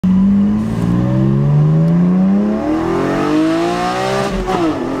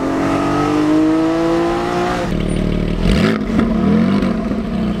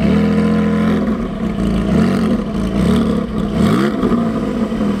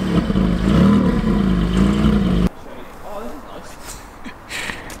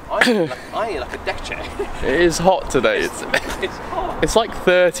like a deck chair. It is hot today. It's hot. It's like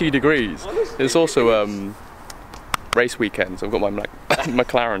 30 degrees. Honestly, It's also race weekend, so I've got my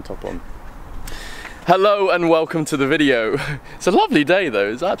McLaren top on. Hello and welcome to the video. It's a lovely day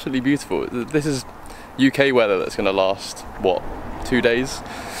though, it's absolutely beautiful. This is UK weather that's going to last, what, 2 days?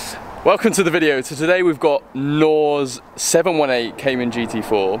 Welcome to the video. So today we've got Nor's 718 Cayman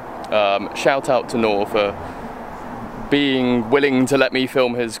GT4. Shout out to Nor for being willing to let me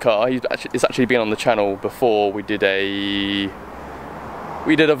film his car. It's actually been on the channel before. We did a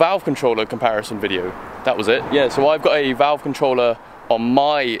valve controller comparison video. That was it. Yeah, so I've got a valve controller on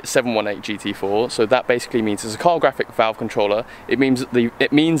my 718 GT4, so that basically means it's a car graphic valve controller. It means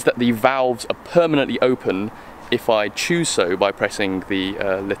that the valves are permanently open if I choose so by pressing the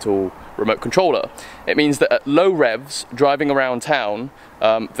little remote controller. It means that at low revs, driving around town,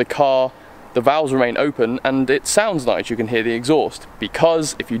 the valves remain open and it sounds nice. You can hear the exhaust,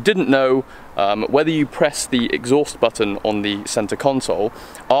 because if you didn't know, whether you press the exhaust button on the center console,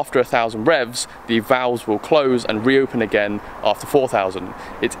 after 1,000 revs, the valves will close and reopen again after 4,000.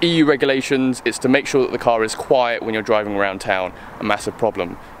 It's EU regulations. It's to make sure that the car is quiet when you're driving around town. A massive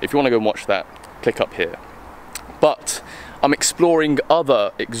problem. If you want to go and watch that, click up here. But I'm exploring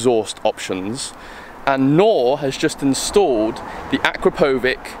other exhaust options, and Nor has just installed the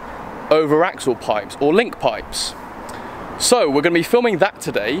Akrapovic over axle pipes or link pipes. So we're going to be filming that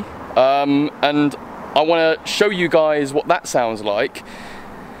today, and I want to show you guys what that sounds like.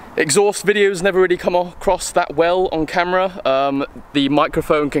 Exhaust videos never really come across that well on camera. The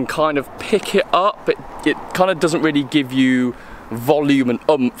microphone can kind of pick it up. It kind of doesn't really give you volume and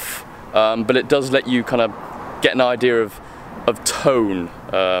oomph, but it does let you kind of get an idea of tone,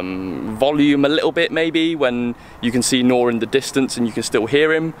 volume a little bit maybe, when you can see Nor in the distance and you can still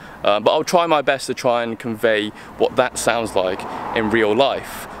hear him, but I'll try my best to try and convey what that sounds like in real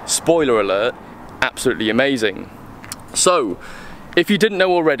life. Spoiler alert, absolutely amazing. So if you didn't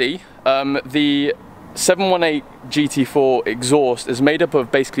know already, the 718 GT4 exhaust is made up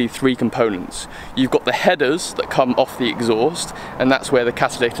of basically 3 components. You've got the headers that come off the exhaust, and that's where the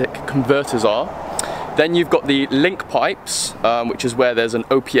catalytic converters are. Then you've got the link pipes, which is where there's an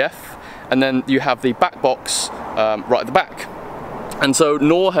OPF, and then you have the back box right at the back. And so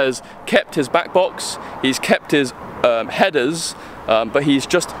Nor has kept his back box, he's kept his headers, but he's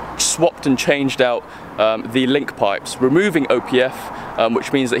just swapped and changed out the link pipes, removing OPF,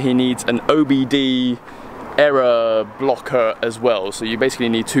 which means that he needs an OBD error blocker as well. So you basically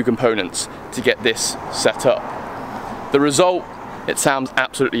need 2 components to get this set up. The result, it sounds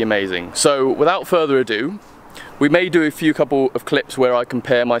absolutely amazing. So without further ado, we may do a couple of clips where I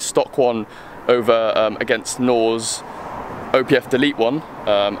compare my stock one over against Nor's OPF delete one,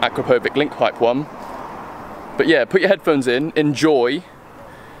 Akrapovic link pipe one. But yeah, put your headphones in, enjoy,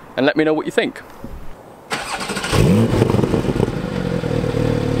 and let me know what you think.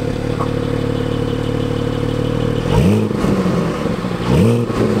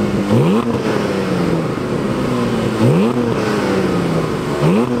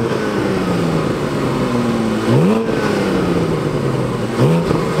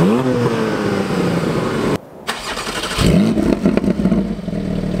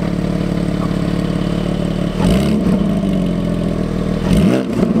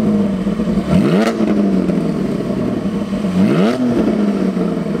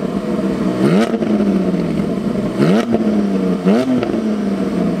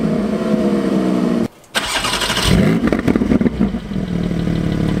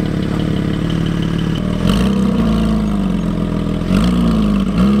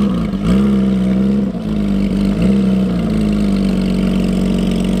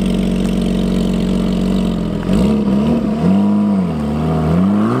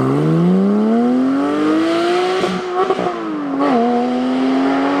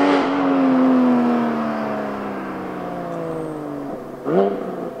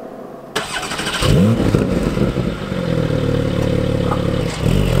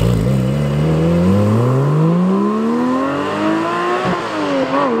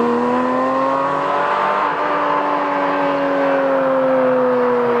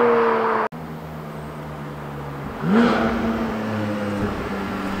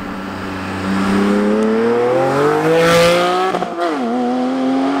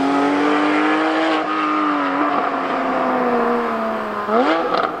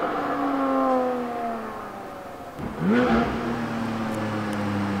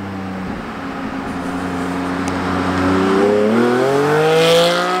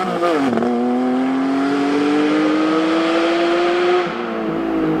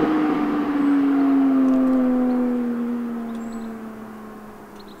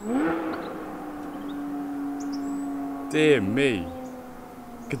 Dear me.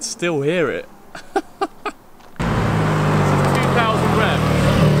 I can still hear it. This is 2000 revs.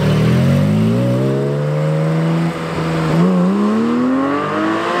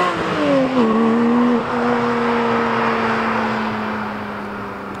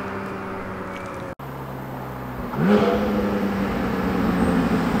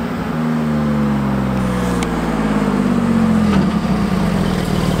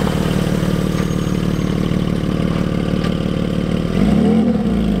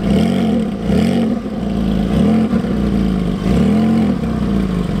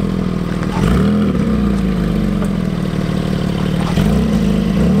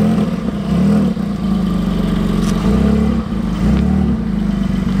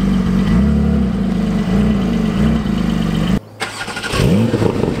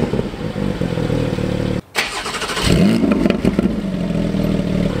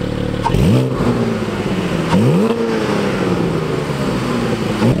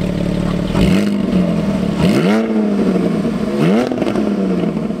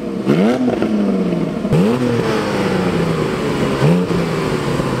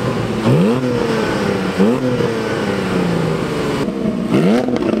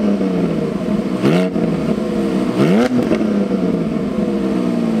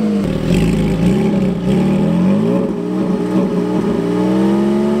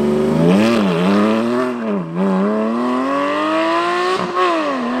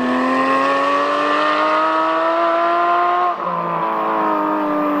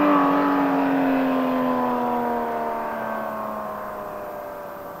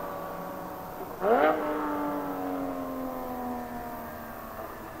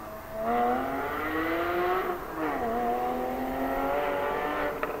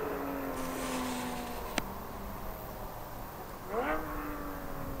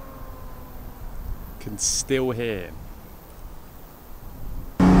 Can still hear.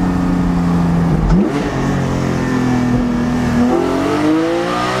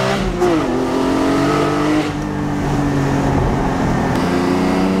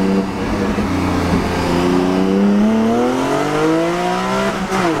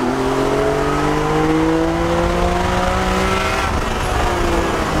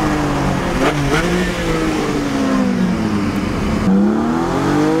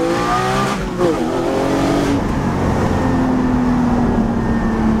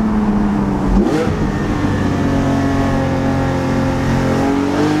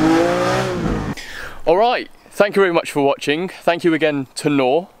 Alright, thank you very much for watching. Thank you again to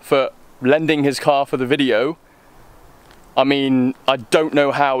Noor for lending his car for the video. I mean, I don't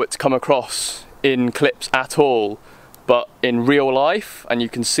know how it's come across in clips at all, but in real life, and you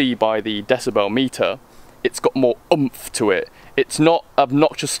can see by the decibel meter, it's got more oomph to it. It's not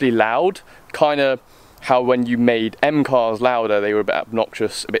obnoxiously loud, kind of how when you made M cars louder, they were a bit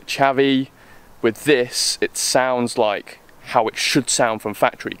obnoxious, a bit chavvy. With this, it sounds like how it should sound from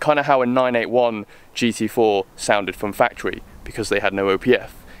factory, kind of how a 981 GT4 sounded from factory because they had no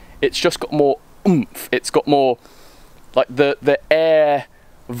OPF. It's just got more oomph, it's got more, like the air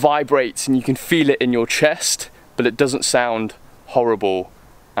vibrates and you can feel it in your chest, but it doesn't sound horrible.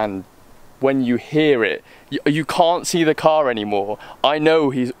 And when you hear it, you can't see the car anymore. I know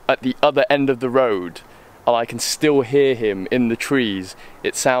he's at the other end of the road and I can still hear him in the trees.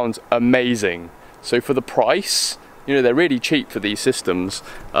 It sounds amazing. So for the price, you know, they're really cheap for these systems.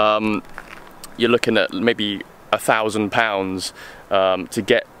 You're looking at maybe £1,000 to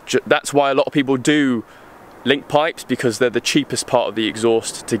get. That's why a lot of people do link pipes, because they're the cheapest part of the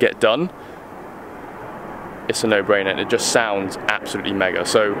exhaust to get done. It's a no-brainer, and it just sounds absolutely mega.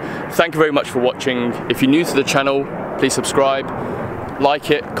 So thank you very much for watching. If you're new to the channel, please subscribe,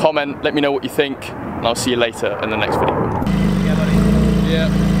 like it, comment, let me know what you think, and I'll see you later in the next video. Yeah, buddy.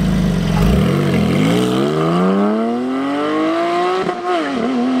 Yeah.